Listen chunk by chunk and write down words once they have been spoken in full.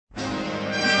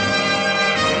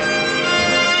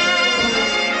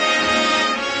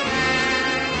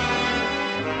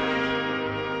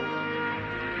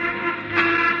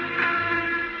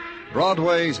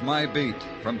Broadway's my beat,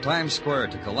 from Times Square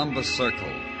to Columbus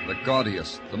Circle, the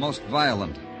gaudiest, the most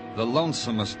violent, the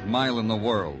lonesomest mile in the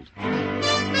world.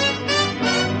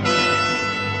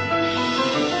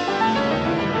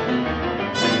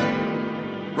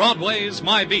 Broadway's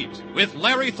My Beat, with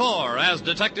Larry Thor as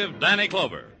Detective Danny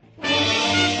Clover.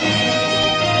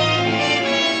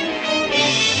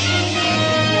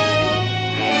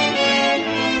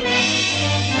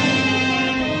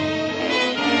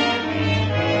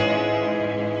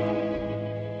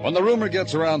 When the rumor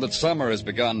gets around that summer has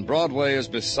begun, Broadway is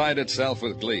beside itself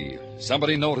with glee.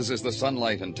 Somebody notices the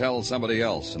sunlight and tells somebody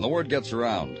else, and the word gets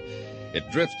around. It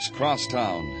drifts across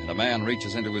town, and a man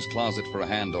reaches into his closet for a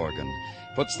hand organ,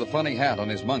 puts the funny hat on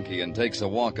his monkey, and takes a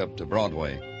walk up to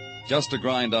Broadway, just to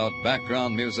grind out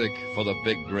background music for the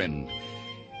big grin.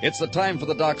 It's the time for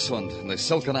the dachshund, and the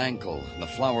silken ankle, and the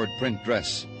flowered print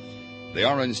dress. The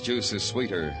orange juice is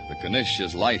sweeter, the knish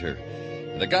is lighter.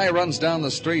 The guy runs down the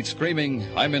street screaming,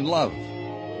 "I'm in love."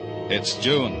 It's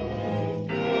June.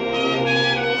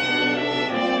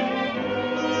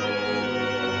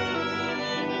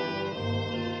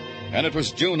 And it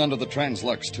was June under the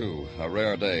Translux, too, a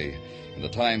rare day. And the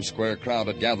Times Square crowd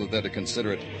had gathered there to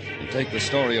consider it and take the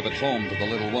story of it home to the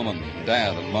little woman,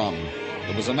 Dad and Mom.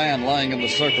 There was a man lying in the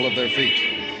circle of their feet.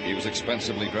 He was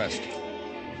expensively dressed.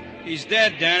 He's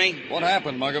dead, Danny. What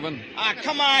happened, Muggavan?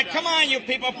 Come on, you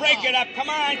people. Break it up. Come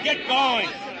on, get going.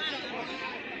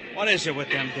 What is it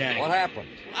with them, Danny? What happened?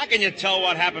 How can you tell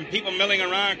what happened? People milling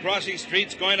around, crossing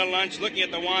streets, going to lunch, looking at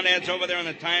the want ads over there in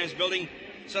the Times building.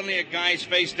 Suddenly a guy's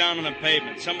face down on the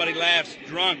pavement. Somebody laughs,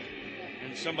 drunk,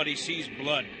 and somebody sees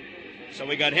blood. So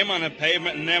we got him on the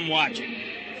pavement and them watching.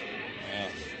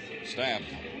 Stabbed.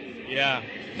 Yeah.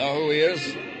 Know who he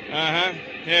is? Uh-huh.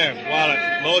 Here, wallet.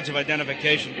 Loads of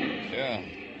identification. Yeah.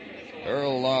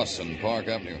 Earl Lawson, Park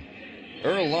Avenue.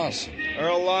 Earl Lawson.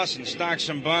 Earl Lawson, stocks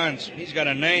and bonds. He's got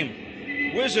a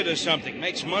name. Wizard or something.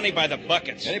 Makes money by the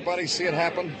buckets. Anybody see it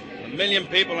happen? 1 million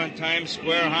people in Times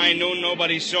Square, high noon,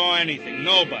 nobody saw anything.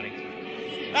 Nobody.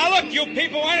 Now look, you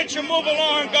people, why don't you move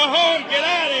along, go home, get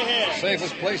out of here.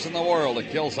 Safest place in the world to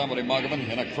kill somebody, Muggavan,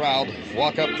 in a crowd.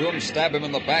 Walk up to him, stab him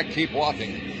in the back, keep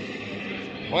walking.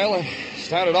 Well, it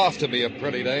started off to be a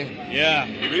pretty day. Yeah,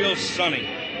 real sunny.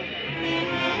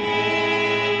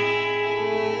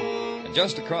 And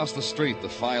just across the street, the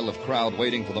file of crowd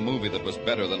waiting for the movie that was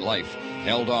better than life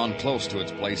held on close to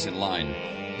its place in line.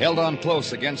 Held on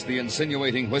close against the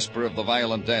insinuating whisper of the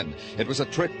violent dead. It was a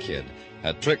trick, kid.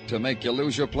 A trick to make you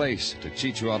lose your place, to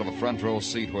cheat you out of a front row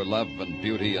seat where love and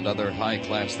beauty and other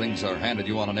high-class things are handed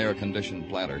you on an air-conditioned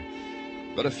platter.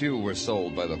 But a few were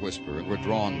sold by the whisper and were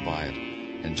drawn by it,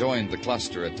 and joined the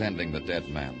cluster attending the dead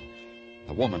man.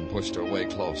 A woman pushed her way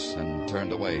close and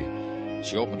turned away.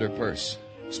 She opened her purse,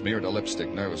 smeared a lipstick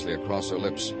nervously across her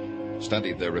lips,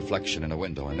 studied their reflection in a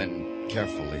window, and then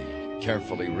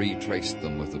carefully retraced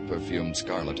them with the perfumed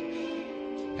scarlet.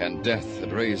 And death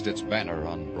had raised its banner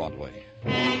on Broadway.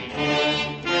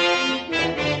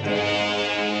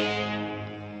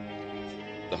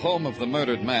 The home of the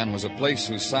murdered man was a place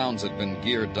whose sounds had been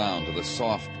geared down to the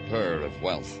soft purr of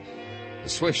wealth. The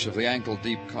swish of the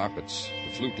ankle-deep carpets,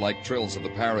 the flute-like trills of the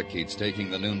parakeets taking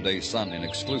the noonday sun in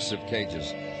exclusive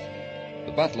cages.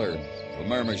 The butler who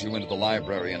murmurs you into the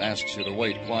library and asks you to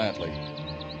wait quietly.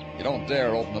 You don't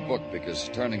dare open a book because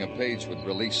turning a page would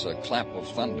release a clap of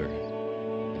thunder.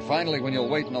 And finally, when you'll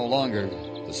wait no longer,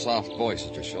 the soft voice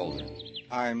at your shoulder.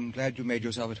 I'm glad you made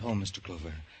yourself at home, Mr.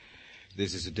 Clover.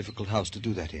 This is a difficult house to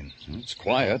do that in. It's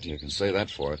quiet, you can say that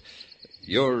for it.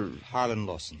 You're... Harlan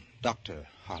Lawson, Dr.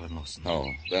 Harlan Lawson.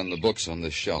 Oh, then the book's on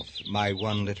this shelf. My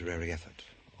one literary effort.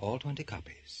 All 20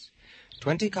 copies.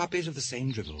 20 copies of the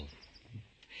same drivel.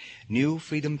 New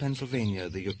Freedom, Pennsylvania,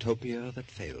 the utopia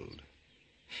that failed.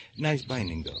 Nice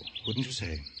binding, though, wouldn't you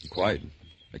say? Quite.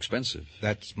 Expensive.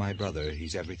 That's my brother.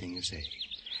 He's everything you say.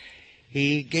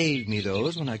 He gave me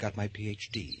those when I got my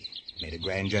Ph.D. Made a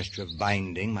grand gesture of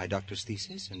binding my doctor's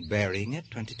thesis and burying it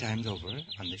 20 times over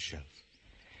on this shelf.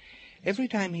 Every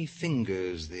time he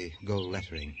fingers the gold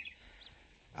lettering,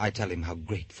 I tell him how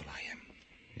grateful I am.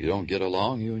 You don't get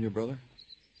along, you and your brother?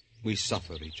 We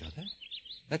suffer each other.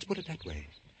 Let's put it that way.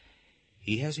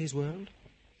 He has his world.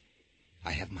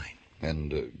 I have mine.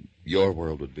 And your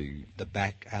world would be? The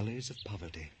back alleys of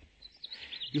poverty.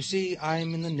 You see,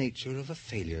 I'm in the nature of a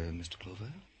failure, Mr.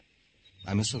 Clover.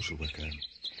 I'm a social worker.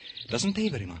 Doesn't pay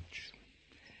very much.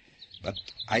 But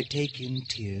I take in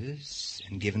tears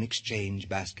and give in exchange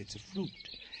baskets of fruit,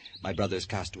 my brother's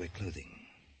castaway clothing,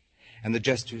 and the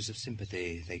gestures of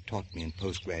sympathy they taught me in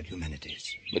post-grad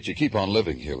humanities. But you keep on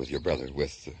living here with your brother,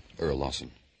 with Earl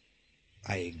Lawson.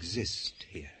 I exist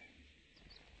here.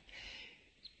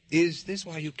 Is this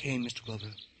why you came, Mr.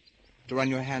 Clover? To run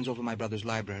your hands over my brother's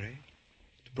library?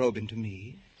 To probe into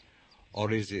me?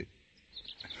 Or is it...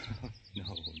 No.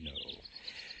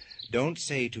 Don't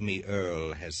say to me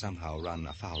Earl has somehow run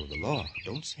afoul of the law.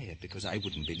 Don't say it, because I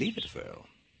wouldn't believe it of Earl.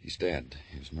 He's dead.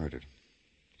 He was murdered.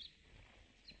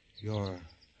 Your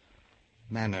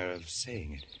manner of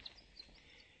saying it.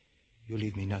 You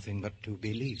leave me nothing but to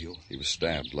believe you. He was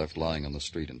stabbed, left lying on the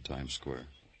street in Times Square.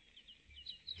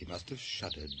 He must have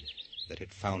shuddered that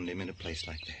it found him in a place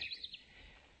like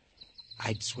that.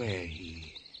 I'd swear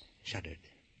he shuddered.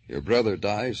 Your brother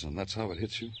dies, and that's how it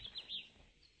hits you?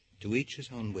 To each his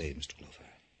own way, Mr. Clover.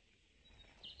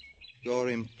 You're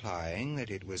implying that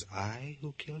it was I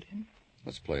who killed him?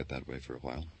 Let's play it that way for a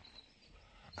while.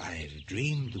 I've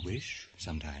dreamed the wish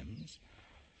sometimes,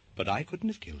 but I couldn't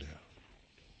have killed Earl.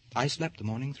 I slept the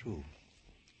morning through.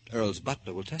 Earl's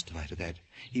butler will testify to that.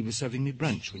 He was serving me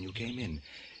brunch when you came in.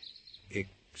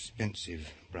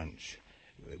 Expensive brunch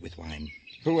with wine.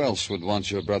 Who else would want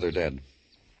your brother dead?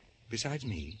 Besides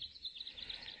me?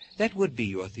 That would be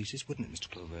your thesis, wouldn't it, Mr.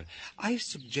 Clover? I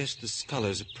suggest the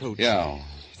scholar's approach... Yeah,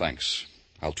 thanks.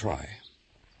 I'll try.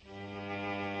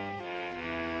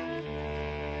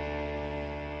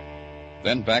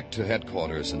 Then back to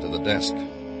headquarters and to the desk.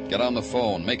 Get on the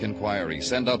phone, make inquiries,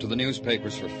 send out to the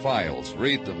newspapers for files,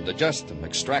 read them, digest them,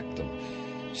 extract them.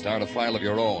 Start a file of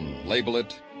your own. Label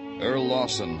it Earl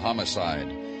Lawson,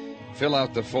 homicide. Fill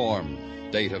out the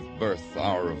form, date of birth,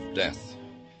 hour of death.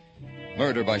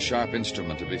 Murder by sharp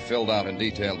instrument to be filled out in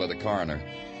detail by the coroner.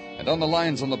 And on the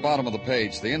lines on the bottom of the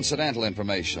page, the incidental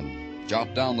information.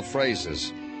 Jot down the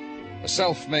phrases. A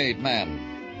self-made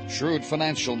man, shrewd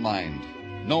financial mind,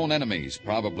 known enemies,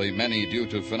 probably many due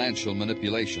to financial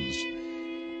manipulations.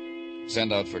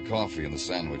 Send out for coffee and the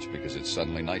sandwich because it's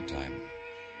suddenly nighttime.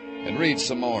 And read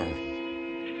some more.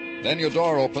 Then your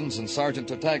door opens and Sergeant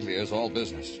Tartaglia is all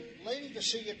business. Lady to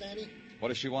see you, Danny. What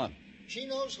does she want? She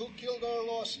knows who killed Earl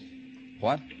Lawson.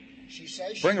 What? She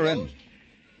says she Bring her knows. in.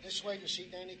 This way to see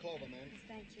Danny Clover, man.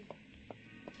 Thank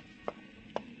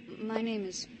you. My name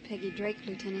is Peggy Drake,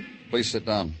 Lieutenant. Please sit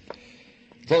down.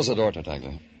 Close the door,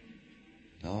 Tartaglia.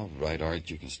 All right,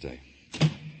 you can stay.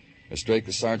 Miss Drake,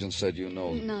 the sergeant said you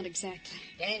know... Not exactly.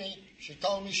 Danny, she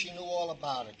told me she knew all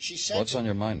about it. She said... What's on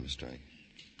your mind, Miss Drake?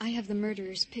 I have the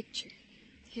murderer's picture.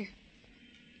 Here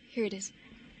it is.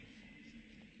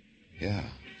 Yeah.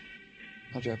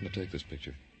 How'd you happen to take this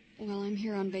picture? Well, I'm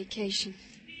here on vacation.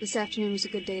 This afternoon was a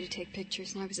good day to take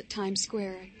pictures, and I was at Times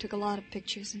Square. I took a lot of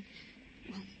pictures, and,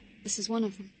 well, this is one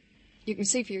of them. You can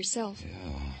see for yourself.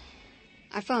 Yeah.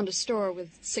 I found a store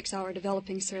with 6-hour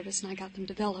developing service, and I got them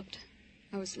developed.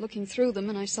 I was looking through them,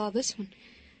 and I saw this one.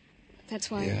 That's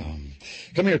why... Yeah.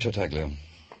 Come here, Tartaglia.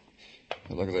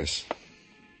 Look at this.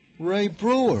 Ray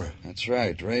Brewer. That's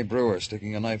right, Ray Brewer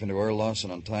sticking a knife into Earl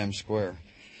Lawson on Times Square.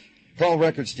 Call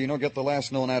records, Gino. Get the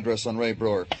last known address on Ray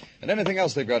Brewer. And anything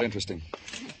else they've got interesting.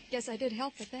 Guess I did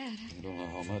help with that. I don't know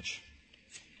how much.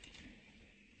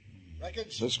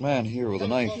 Records? This man here with a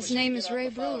knife. His name is Ray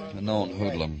Brewer. A known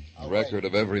hoodlum. A record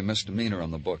of every misdemeanor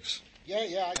on the books.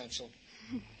 Yeah, I cancel.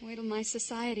 Wait till my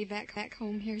society back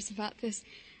home hears about this.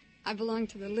 I belong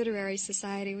to the Literary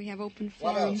Society. We have open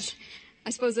What forums. else? I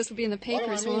suppose this will be in the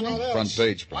papers, won't what it? else? Front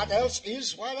page, What probably. else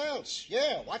is what else?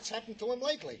 Yeah, what's happened to him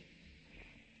lately?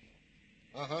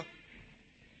 Uh-huh.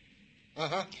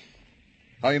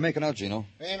 How you making out, Gino?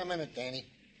 In a minute, Danny.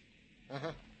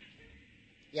 Uh-huh.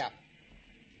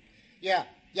 Yeah,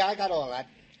 I got all that.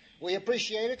 We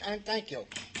appreciate it, and thank you.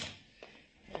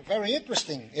 Very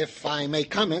interesting, if I may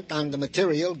comment on the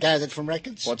material gathered from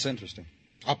records. What's interesting?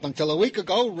 Up until a week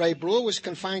ago, Ray Brewer was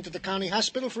confined to the county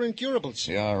hospital for incurables.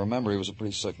 Yeah, I remember he was a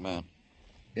pretty sick man.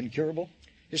 Incurable?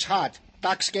 His heart.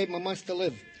 Docs gave him a month to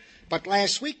live. But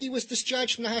last week, he was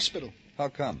discharged from the hospital. How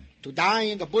come? To die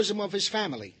in the bosom of his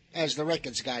family, as the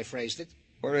records guy phrased it.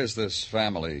 Where is this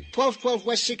family? 1212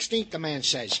 West 16th, the man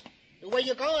says. Where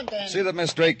you going, Danny? See that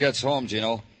Miss Drake gets home,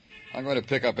 Gino. I'm going to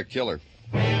pick up a killer.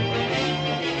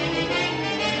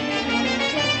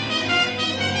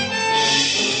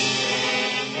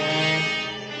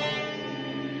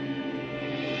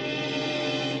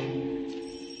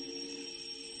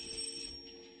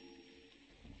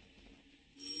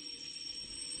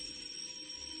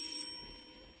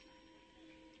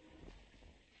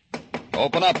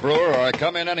 Open up, Brewer, or I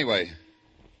come in anyway.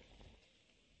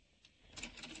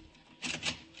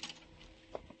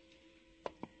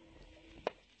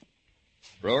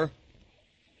 Brewer?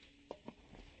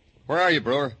 Where are you,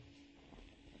 Brewer?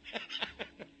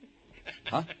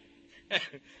 Huh?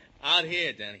 Out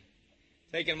here, Danny.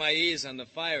 Taking my ease on the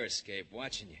fire escape,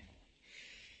 watching you.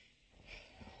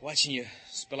 Watching you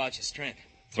spill out your strength.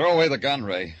 Throw away the gun,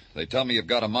 Ray. They tell me you've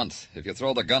got a month. If you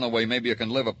throw the gun away, maybe you can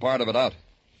live a part of it out.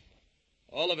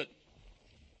 All of it.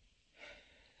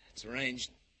 It's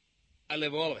arranged. I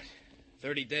live all of it.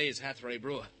 30 days, Hathaway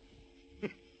Brewer.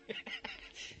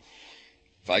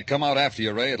 If I come out after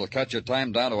you, Ray, it'll cut your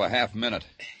time down to a half minute.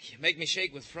 You make me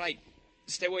shake with fright.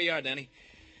 Stay where you are, Danny.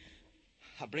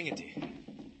 I'll bring it to you.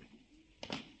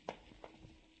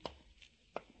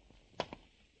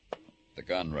 The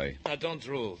gun, Ray. Now, don't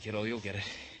drool, kiddo. You'll get it.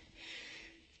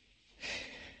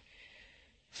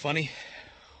 Funny,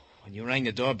 when you rang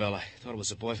the doorbell, I thought it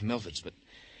was a boy from Milford's, but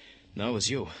no, it was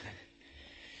you.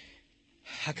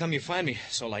 How come you find me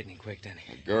so lightning quick, Danny?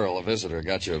 A girl, a visitor,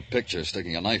 got your picture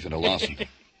sticking a knife into Lawson.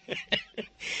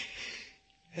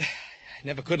 I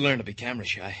never could learn to be camera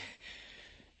shy.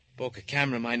 Poke a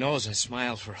camera in my nose and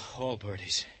smile for all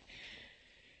birdies.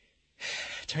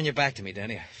 Turn your back to me,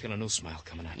 Danny. I feel a new smile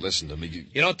coming out. Listen to me.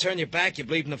 You don't turn your back, you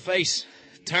bleed in the face.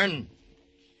 Turn.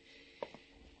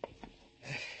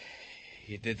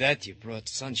 You did that, you brought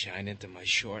sunshine into my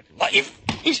short life.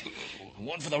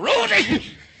 One for the road.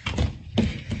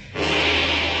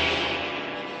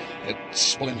 It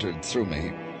splintered through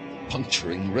me,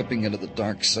 puncturing, ripping into the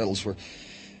dark cells where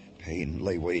pain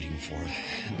lay waiting for it.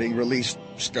 Being released,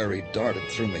 scurried, darted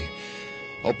through me,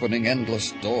 opening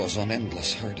endless doors on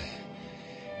endless hurt.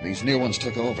 These new ones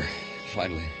took over.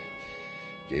 Finally,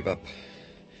 gave up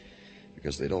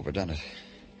because they'd overdone it.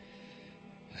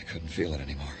 I couldn't feel it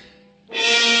anymore.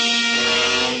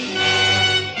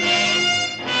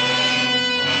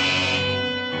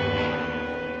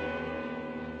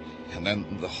 And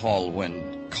then the hall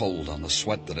wind, cold on the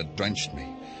sweat that had drenched me.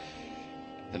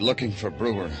 And looking for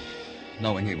Brewer,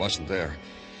 knowing he wasn't there.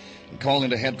 And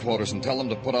calling to headquarters and tell them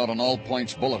to put out an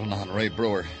all-points bulletin on Ray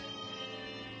Brewer.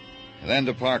 And then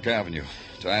to Park Avenue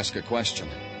to ask a question.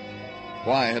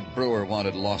 Why had Brewer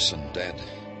wanted Lawson dead?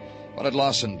 What had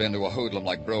Lawson been to a hoodlum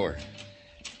like Brewer?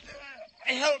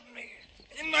 Help me.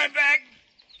 In my back.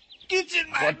 It's in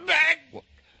my back. What?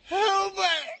 Help me.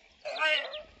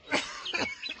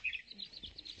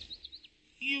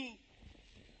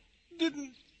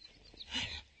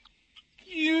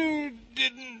 You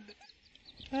didn't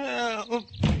help.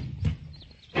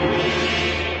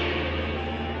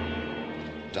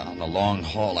 Down the long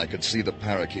hall, I could see the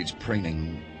parakeets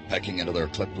preening, pecking into their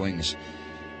clipped wings.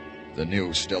 The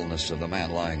new stillness of the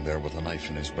man lying there with a knife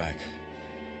in his back.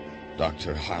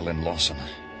 Dr. Harlan Lawson.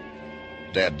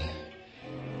 Dead.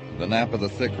 The nap of the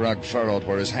thick rug furrowed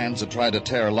where his hands had tried to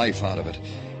tear life out of it.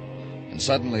 And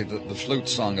suddenly the flute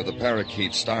song of the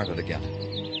parakeet started again.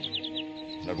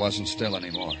 And it wasn't still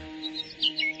anymore.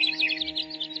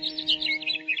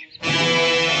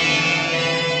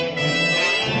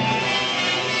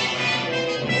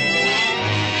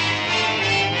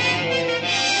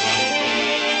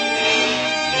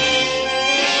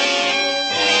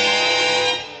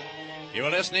 You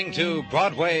are listening to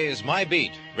Broadway's My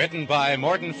Beat, written by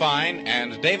Morton Fine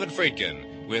and David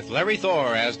Friedkin, with Larry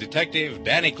Thor as Detective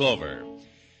Danny Clover.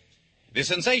 The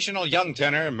sensational young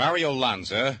tenor Mario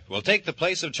Lanza will take the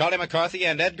place of Charlie McCarthy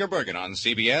and Edgar Bergen on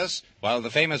CBS while the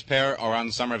famous pair are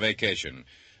on summer vacation.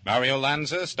 Mario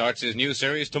Lanza starts his new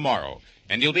series tomorrow,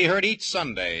 and he'll be heard each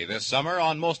Sunday this summer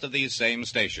on most of these same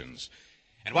stations.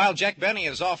 And while Jack Benny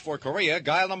is off for Korea,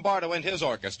 Guy Lombardo and his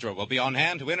orchestra will be on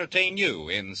hand to entertain you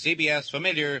in CBS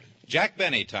familiar Jack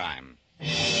Benny time.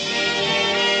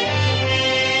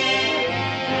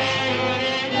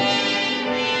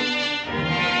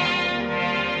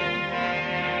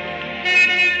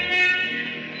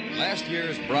 Last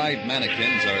year's bride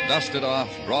mannequins are dusted off,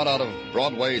 brought out of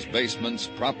Broadway's basements,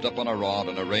 propped up on a rod,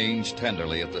 and arranged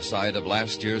tenderly at the side of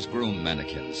last year's groom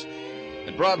mannequins.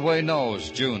 And Broadway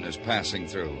knows June is passing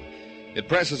through. It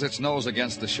presses its nose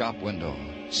against the shop window,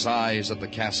 sighs at the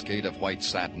cascade of white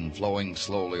satin flowing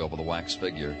slowly over the wax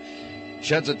figure,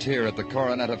 sheds a tear at the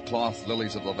coronet of cloth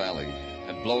lilies of the valley,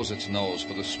 and blows its nose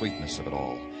for the sweetness of it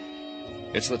all.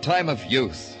 It's the time of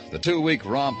youth, the 2-week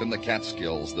romp in the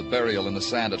Catskills, the burial in the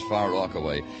sand at Far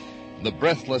Rockaway, the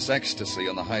breathless ecstasy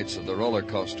on the heights of the roller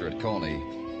coaster at Coney.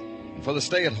 And for the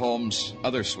stay-at-homes,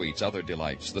 other sweets, other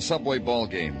delights, the subway ball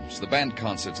games, the band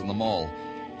concerts in the mall,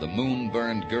 the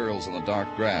moon-burned girls in the dark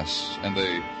grass, and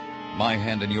the my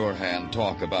hand in your hand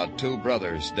talk about two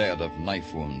brothers dead of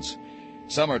knife wounds.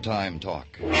 Summertime talk.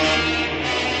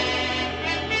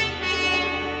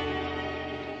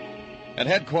 At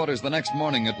headquarters the next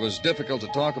morning, it was difficult to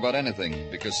talk about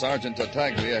anything because Sergeant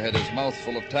Tartaglia had his mouth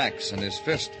full of tacks and his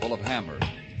fist full of hammer.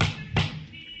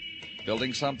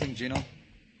 Building something, Gino?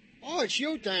 Oh, it's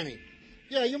you, Danny.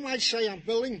 Yeah, you might say I'm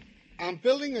building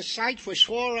a sight for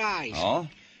sore eyes. Oh?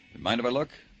 Mind if I look?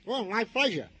 Well, my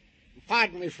pleasure.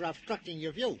 Pardon me for obstructing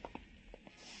your view.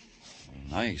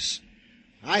 Nice.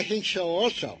 I think so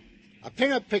also. A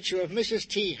pin-up picture of Mrs.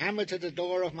 T hammered to the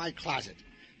door of my closet.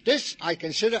 This I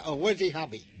consider a worthy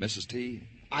hobby. Mrs. T?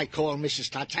 I call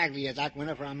Mrs. Tartaglia that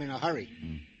whenever I'm in a hurry.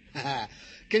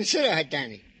 Consider her,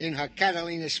 Danny, in her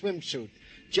Catalina swimsuit,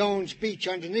 Jones Beach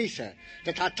underneath her,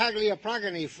 the Tartaglia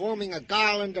progeny forming a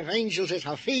garland of angels at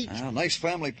her feet. Nice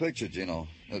family picture, Gino.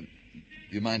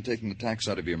 You mind taking the tacks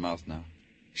out of your mouth now?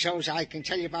 So's I can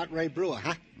tell you about Ray Brewer,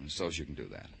 huh? So's you can do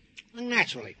that.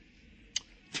 Naturally.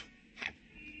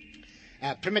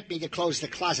 Permit me to close the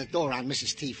closet door on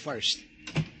Mrs. T first.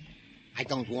 I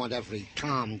don't want every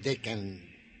Tom, Dick, and...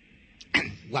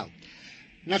 well,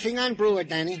 nothing on Brewer,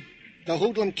 Danny. The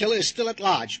hoodlum killer is still at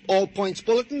large. All points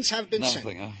bulletins have been sent.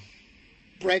 Nothing, huh?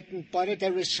 Bread and butter,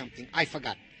 there is something. I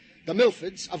forgot. The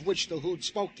Milfords, of which the hood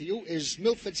spoke to you, is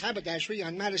Milford's haberdashery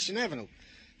on Madison Avenue.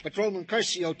 Patrolman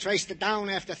Curcio traced it down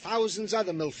after thousands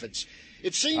other Milfords.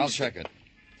 It seems... I'll check it.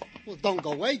 Well, don't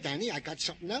go away, Danny. I got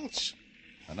something else.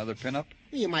 Another pin-up?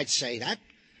 You might say that.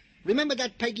 Remember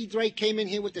that Peggy Drake came in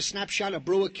here with the snapshot of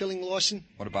Brewer killing Lawson?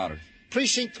 What about her?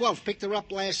 Precinct 12 picked her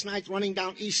up last night running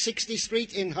down East 60th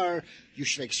Street in her, you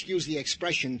should excuse the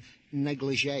expression,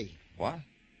 negligee. What?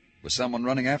 Was someone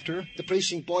running after her? The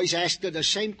precinct boys asked her the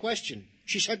same question.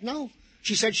 She said no.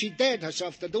 She said she dared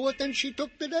herself to do it, then she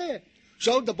took the dare.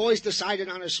 So the boys decided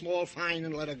on a small fine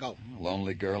and let her go. A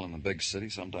lonely girl in the big city.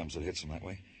 Sometimes it hits them that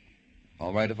way.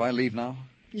 All right if I leave now?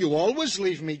 You always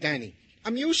leave me, Danny.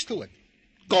 I'm used to it.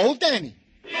 Go, Danny.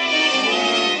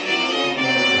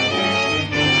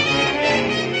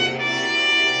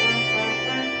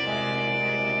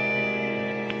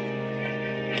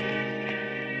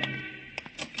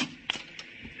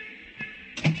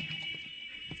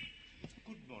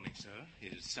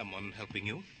 Is someone helping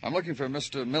you? I'm looking for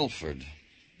Mr. Milford.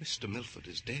 Mr. Milford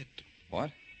is dead.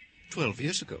 What? 12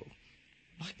 years ago.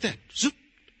 Like that. Zoop.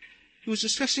 He was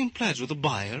discussing plans with a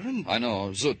buyer and... I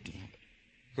know. Zut.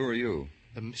 Who are you?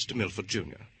 Mr. Milford,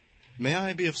 Jr. May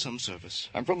I be of some service?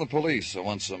 I'm from the police. I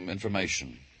want some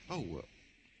information. Oh,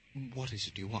 what is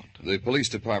it you want? The police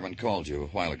department called you a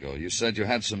while ago. You said you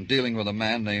had some dealing with a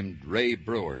man named Ray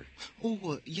Brewer.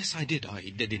 Oh, yes, I did.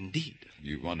 I did indeed.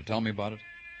 You want to tell me about it?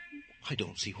 I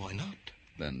don't see why not.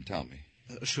 Then tell me.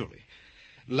 Surely.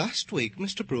 Last week,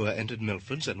 Mr. Brewer entered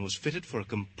Milford's and was fitted for a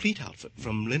complete outfit,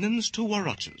 from linens to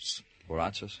huaraches.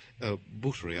 Huaraches?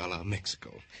 Buttery a la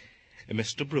Mexico.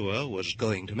 Mr. Brewer was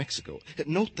going to Mexico.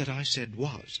 Note that I said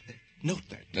was. Note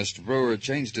that. Mr. Brewer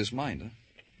changed his mind, huh?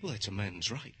 Well, that's a man's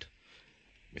right.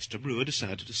 Mr. Brewer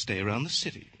decided to stay around the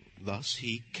city. Thus,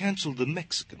 he canceled the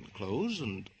Mexican clothes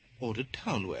and ordered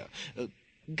town wear.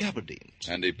 Gabardines.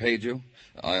 And he paid you?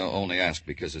 I only ask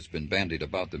because it's been bandied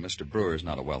about that Mr. Brewer is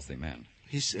not a wealthy man.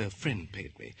 His friend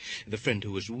paid me. The friend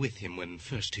who was with him when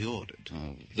first he ordered.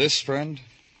 This friend?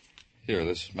 Here,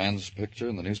 this man's picture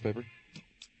in the newspaper?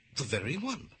 The very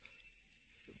one.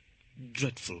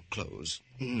 Dreadful clothes.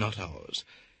 Not ours.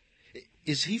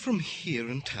 Is he from here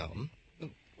in town?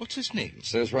 What's his name? It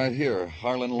says right here,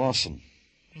 Harlan Lawson.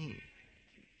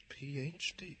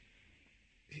 Ph.D.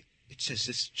 It says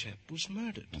this chap was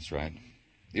murdered. That's right.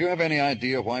 Do you have any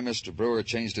idea why Mr. Brewer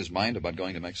changed his mind about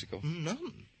going to Mexico?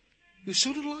 None. He was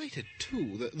so delighted,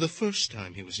 too, the first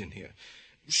time he was in here.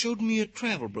 Showed me a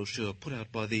travel brochure put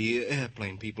out by the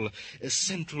airplane people,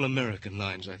 Central American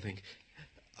Lines, I think.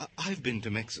 I've been to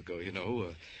Mexico, you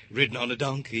know, ridden on a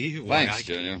donkey. Thanks,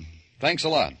 Junior. Thanks a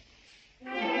lot.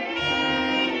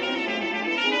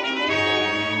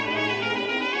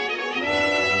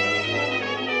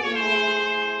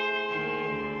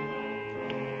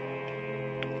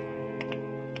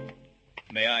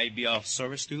 May I be of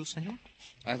service to you, senor?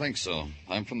 I think so.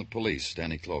 I'm from the police,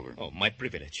 Danny Clover. Oh, my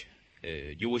privilege.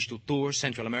 You wish to tour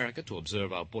Central America to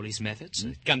observe our police methods?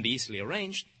 It can be easily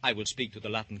arranged. I will speak to the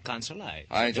Latin consul.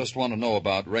 I just want to know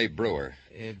about Ray Brewer.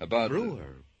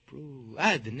 Brewer?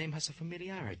 The name has a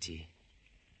familiarity.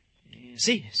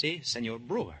 Si, Senor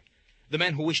Brewer. The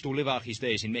man who wished to live out his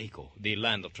days in Mexico, the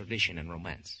land of tradition and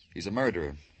romance. He's a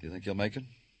murderer. Do you think he'll make it?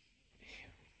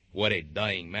 What a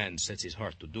dying man sets his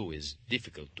heart to do is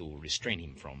difficult to restrain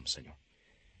him from, senor.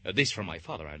 This from my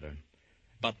father I learned.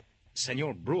 But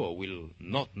Senor Brewer will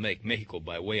not make Mexico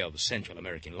by way of Central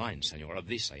American lines, senor. Of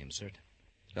this I am certain.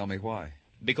 Tell me why.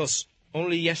 Because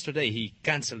only yesterday he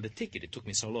canceled the ticket it took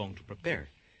me so long to prepare.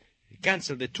 He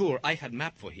canceled the tour I had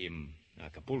mapped for him.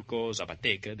 Acapulco,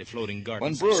 Zapateca, the floating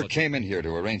gardens. When Brewer came in here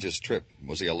to arrange his trip,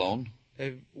 was he alone?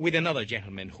 With another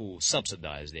gentleman who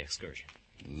subsidized the excursion.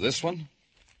 This one?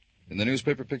 In the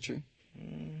newspaper picture?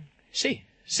 See,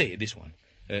 this one.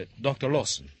 Dr.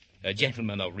 Lawson, a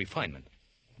gentleman of refinement.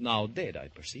 Now dead, I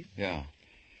perceive. Yeah.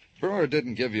 Brewer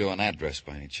didn't give you an address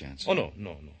by any chance? Oh,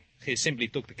 no. He simply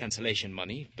took the cancellation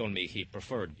money, told me he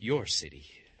preferred your city.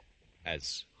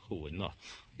 As who would not?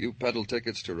 You peddle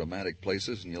tickets to romantic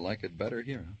places and you like it better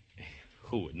here, huh?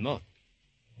 Who would not?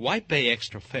 Why pay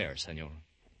extra fare, senor?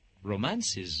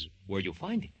 Romance is where you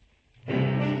find it.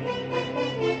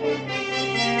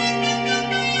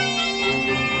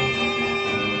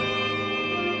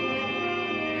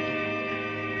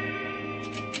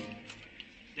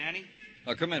 Danny?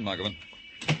 Oh, come in, Muggavan.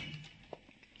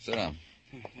 Sit down.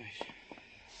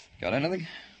 Got anything?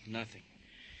 Nothing.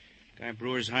 Guy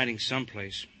Brewer's hiding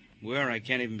someplace. Where, I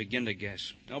can't even begin to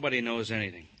guess. Nobody knows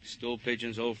anything. Stool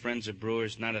pigeons, old friends of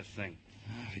Brewer's, not a thing.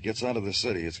 If he gets out of the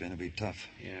city, it's going to be tough.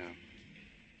 Yeah.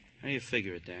 How do you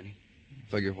figure it, Danny?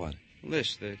 Figure what?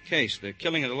 This, the case, the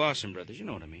killing of the Lawson brothers. You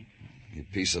know what I mean. You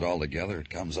piece it all together, it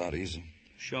comes out easy.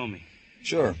 Show me.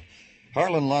 Sure.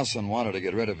 Harlan Lawson wanted to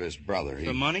get rid of his brother.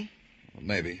 For money?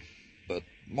 Maybe. But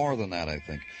more than that, I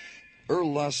think.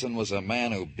 Earl Lawson was a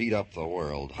man who beat up the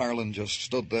world. Harlan just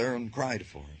stood there and cried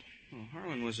for it. Well,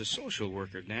 Harlan was a social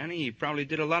worker, Danny. He probably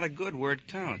did a lot of good where it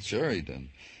counts. Sure he did.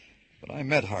 But I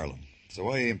met Harlan. It's the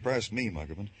way he impressed me,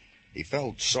 Muggavan. He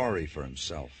felt sorry for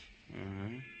himself.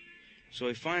 Uh-huh. So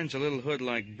he finds a little hood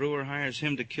like Brewer, hires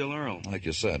him to kill Earl. Like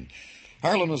you said.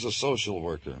 Harlan was a social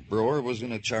worker. Brewer was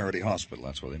in a charity hospital.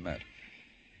 That's where they met.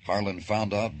 Harlan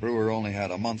found out Brewer only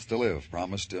had a month to live,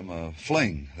 promised him a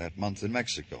fling that month in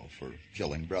Mexico for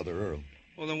killing Brother Earl.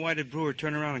 Well, then why did Brewer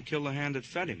turn around and kill the hand that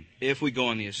fed him? If we go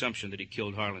on the assumption that he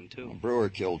killed Harlan, too. Well, Brewer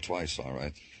killed twice, all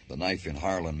right. The knife in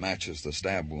Harlan matches the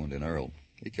stab wound in Earl.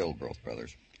 He killed both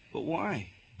brothers. But why?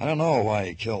 I don't know why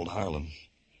he killed Harlan.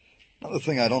 Another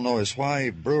thing I don't know is why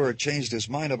Brewer changed his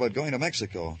mind about going to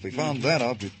Mexico. If we found that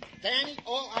out, we'd... Danny,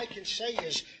 all I can say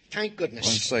is, thank goodness.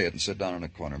 Well, say it and sit down in a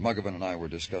corner. Muggavan and I were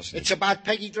discussing It's it. about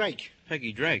Peggy Drake.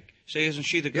 Peggy Drake. Say, isn't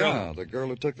she the girl? Yeah, the girl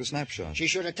who took the snapshot. She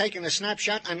should have taken a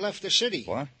snapshot and left the city.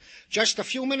 What? Just a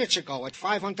few minutes ago, at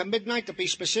 5 until midnight to be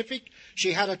specific,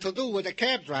 she had a to-do with a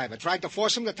cab driver. Tried to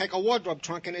force him to take a wardrobe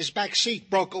trunk in his back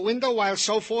seat. Broke a window while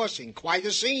so forcing. Quite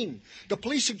a scene. The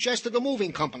police suggested a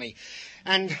moving company.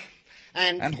 And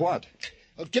what?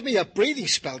 Oh, give me a breathing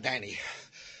spell, Danny.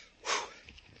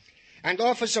 And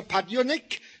Officer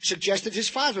Padyunik suggested his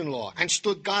father-in-law and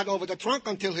stood guard over the trunk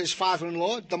until his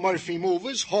father-in-law, the Murphy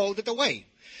Movers, hauled it away.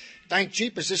 Thank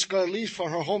jeepers this girl leaves for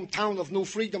her hometown of New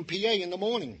Freedom, PA in the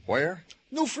morning. Where?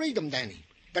 New Freedom, Danny.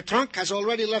 The trunk has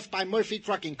already left by Murphy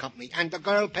Trucking Company, and the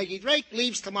girl, Peggy Drake,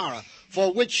 leaves tomorrow,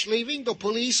 for which leaving the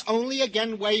police only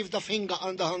again waved the finger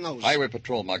under her nose. Highway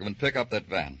Patrol, Muggavan, pick up that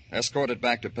van. Escort it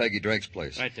back to Peggy Drake's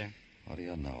place. Right there. What do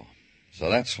you know? So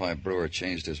that's why Brewer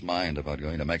changed his mind about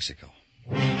going to Mexico.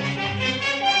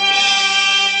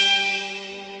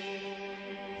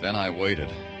 Then I waited.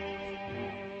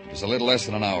 It was a little less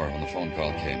than an hour when the phone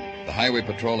call came. The Highway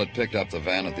Patrol had picked up the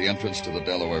van at the entrance to the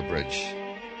Delaware Bridge.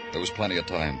 There was plenty of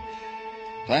time.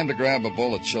 Time to grab a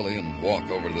bowl of chili and walk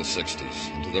over to the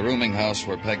 60s, into the rooming house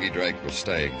where Peggy Drake was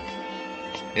staying.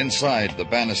 Inside, the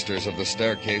banisters of the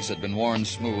staircase had been worn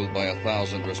smooth by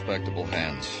 1,000 respectable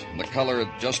hands, and the color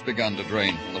had just begun to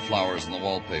drain from the flowers in the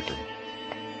wallpaper.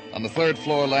 On the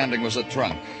third-floor landing was a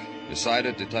trunk. Beside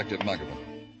it, Detective Muggavan.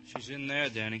 She's in there,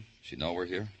 Danny. She know we're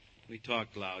here? We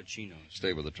talked loud. She knows.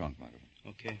 Stay with the trunk, Muggavan.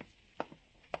 Okay.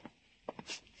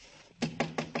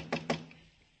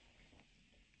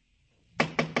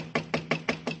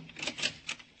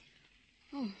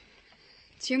 Oh,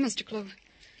 it's you, Mr. Clover.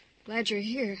 Glad you're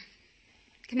here.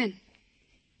 Come in.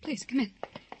 Please, come in.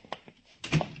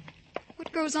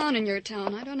 What goes on in your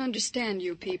town? I don't understand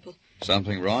you people.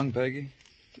 Something wrong, Peggy?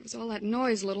 There was all that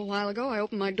noise a little while ago. I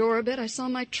opened my door a bit. I saw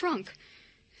my trunk.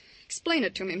 Explain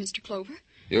it to me, Mr. Clover.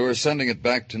 You were sending it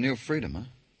back to New Freedom, huh?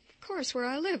 Of course, where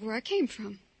I live, where I came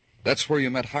from. That's where you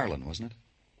met Harlan, wasn't it?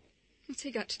 What's he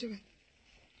got to do with it?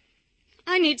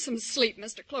 I need some sleep,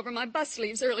 Mr. Clover. My bus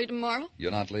leaves early tomorrow.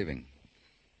 You're not leaving.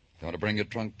 You want to bring your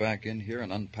trunk back in here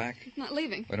and unpack? I'm not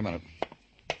leaving. Wait a minute.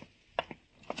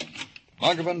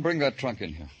 Muggavan, bring that trunk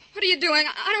in here. What are you doing?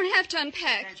 I don't have to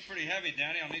unpack. Trunk's pretty heavy,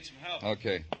 Danny. I'll need some help.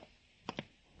 Okay.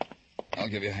 I'll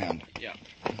give you a hand. Yeah.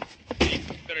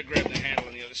 Better grab the handle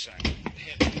on the other side.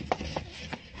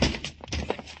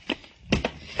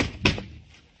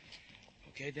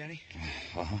 Okay, Danny?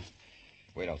 Uh-huh.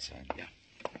 Wait outside. Yeah.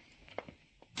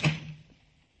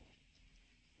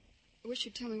 I wish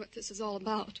you'd tell me what this is all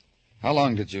about. How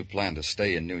long did you plan to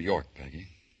stay in New York, Peggy?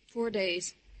 4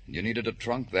 days. You needed a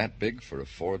trunk that big for a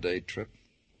 4-day trip?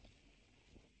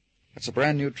 That's a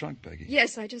brand new trunk, Peggy.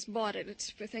 Yes, I just bought it.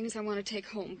 It's for things I want to take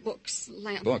home. Books,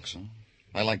 lamps. Books, huh?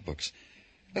 I like books.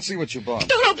 Let's see what you bought.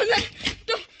 Don't open that!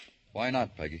 Why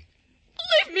not, Peggy?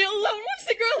 Leave me alone. What's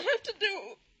the girl have to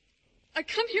do? I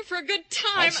come here for a good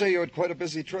time. I'd say you had quite a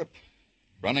busy trip.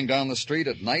 Running down the street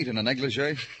at night in a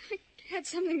negligee. I had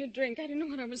something to drink. I didn't know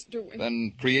what I was doing.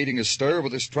 Then creating a stir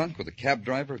with his trunk with a cab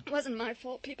driver. It wasn't my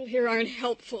fault. People here aren't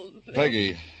helpful.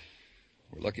 Peggy,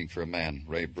 we're looking for a man,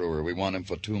 Ray Brewer. We want him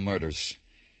for 2 murders.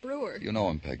 Brewer? You know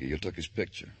him, Peggy. You took his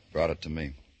picture. Brought it to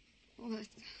me. Oh,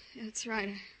 that's right.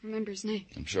 I remember his name.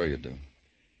 I'm sure you do.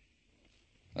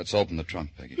 Let's open the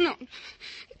trunk, Peggy. No.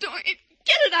 Don't.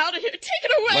 Get it out of here. Take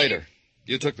it away. Later.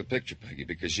 You took the picture, Peggy,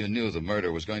 because you knew the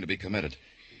murder was going to be committed.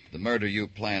 The murder you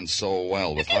planned so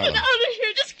well with Harlan. Get it out of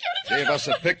here. Just get it out. Gave us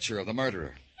a picture of the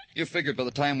murderer. You figured by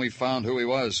the time we found who he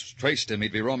was, traced him,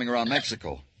 he'd be roaming around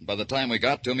Mexico. By the time we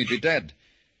got to him, he'd be dead.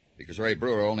 Because Ray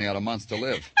Brewer only had a month to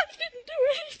live. I didn't do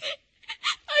anything.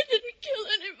 I didn't kill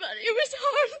anybody. It was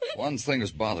Harlan. One thing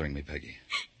is bothering me, Peggy.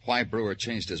 Why Brewer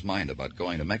changed his mind about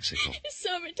going to Mexico. He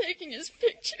saw me taking his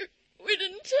picture. We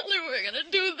didn't tell him we were going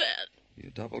to do that. You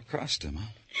double-crossed him,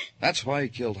 huh? That's why he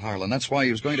killed Harlan. That's why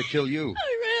he was going to kill you.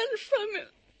 I ran from him.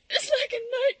 It's like a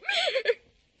nightmare.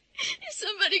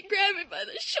 Somebody grabbed me by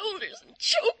the shoulders and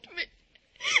choked me.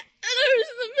 And I was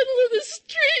in the middle of the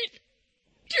street.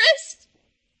 Dressed.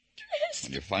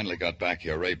 When you finally got back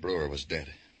here, Ray Brewer was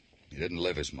dead. He didn't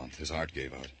live his month. His heart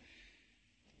gave out.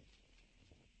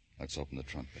 Let's open the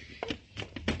trunk, Peggy.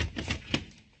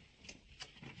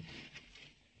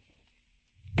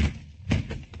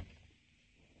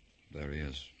 There he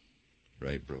is.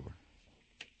 Ray Brewer.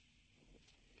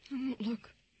 I won't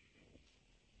look.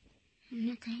 I'm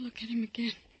not going to look at him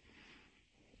again.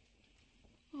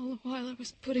 All the while I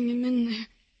was putting him in there.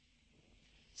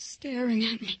 Staring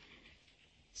at me.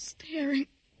 Staring.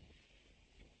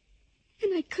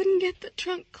 And I couldn't get the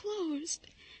trunk closed.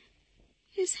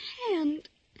 His hand.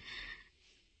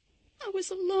 I was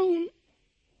alone.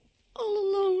 All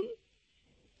alone.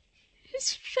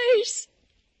 His face.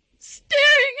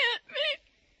 Staring at me.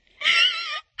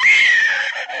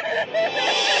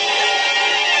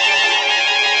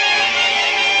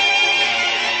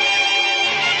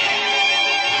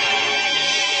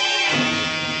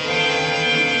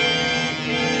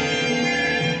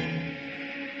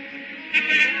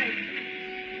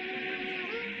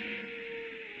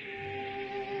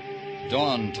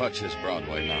 Dawn touches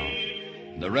Broadway now.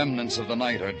 The remnants of the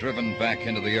night are driven back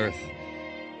into the earth.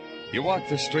 You walk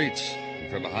the streets,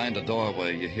 and from behind a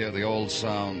doorway you hear the old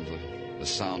sound, the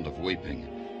sound of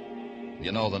weeping.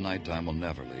 You know the nighttime will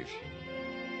never leave.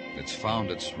 It's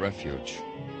found its refuge.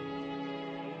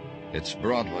 It's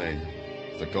Broadway,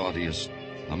 the gaudiest,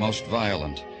 the most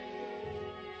violent,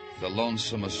 the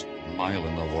lonesomest mile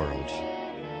in the world.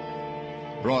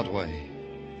 Broadway,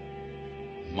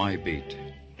 my beat.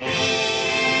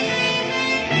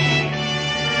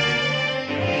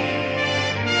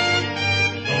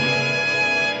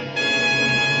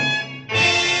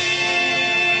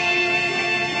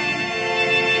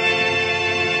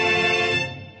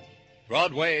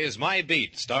 Broadway's My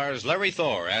Beat stars Larry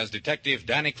Thor as Detective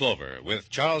Danny Clover, with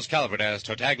Charles Calvert as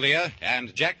Tartaglia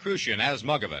and Jack Crucian as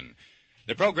Muggavan.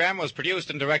 The program was produced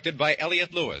and directed by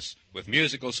Elliott Lewis, with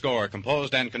musical score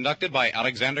composed and conducted by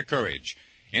Alexander Courage.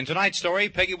 In tonight's story,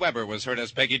 Peggy Weber was heard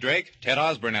as Peggy Drake, Ted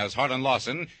Osborne as Harlan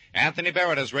Lawson, Anthony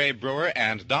Barrett as Ray Brewer,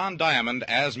 and Don Diamond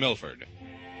as Milford.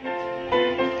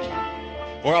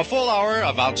 For a full hour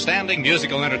of outstanding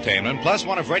musical entertainment, plus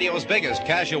one of radio's biggest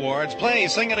cash awards, play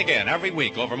Sing It Again every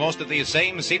week over most of these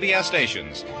same CBS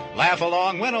stations. Laugh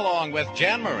along, win along with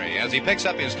Jan Murray as he picks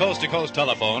up his coast-to-coast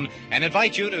telephone and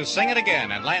invites you to sing it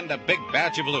again and land a big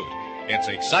batch of loot. It's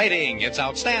exciting, it's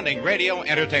outstanding radio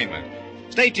entertainment.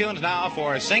 Stay tuned now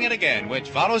for Sing It Again, which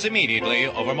follows immediately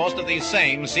over most of these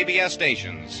same CBS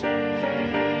stations.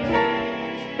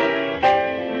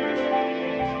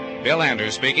 Bill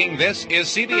Anders speaking. This is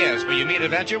CBS, where you meet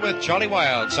adventure with Charlie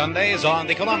Wilde, Sundays on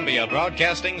the Columbia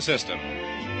Broadcasting System.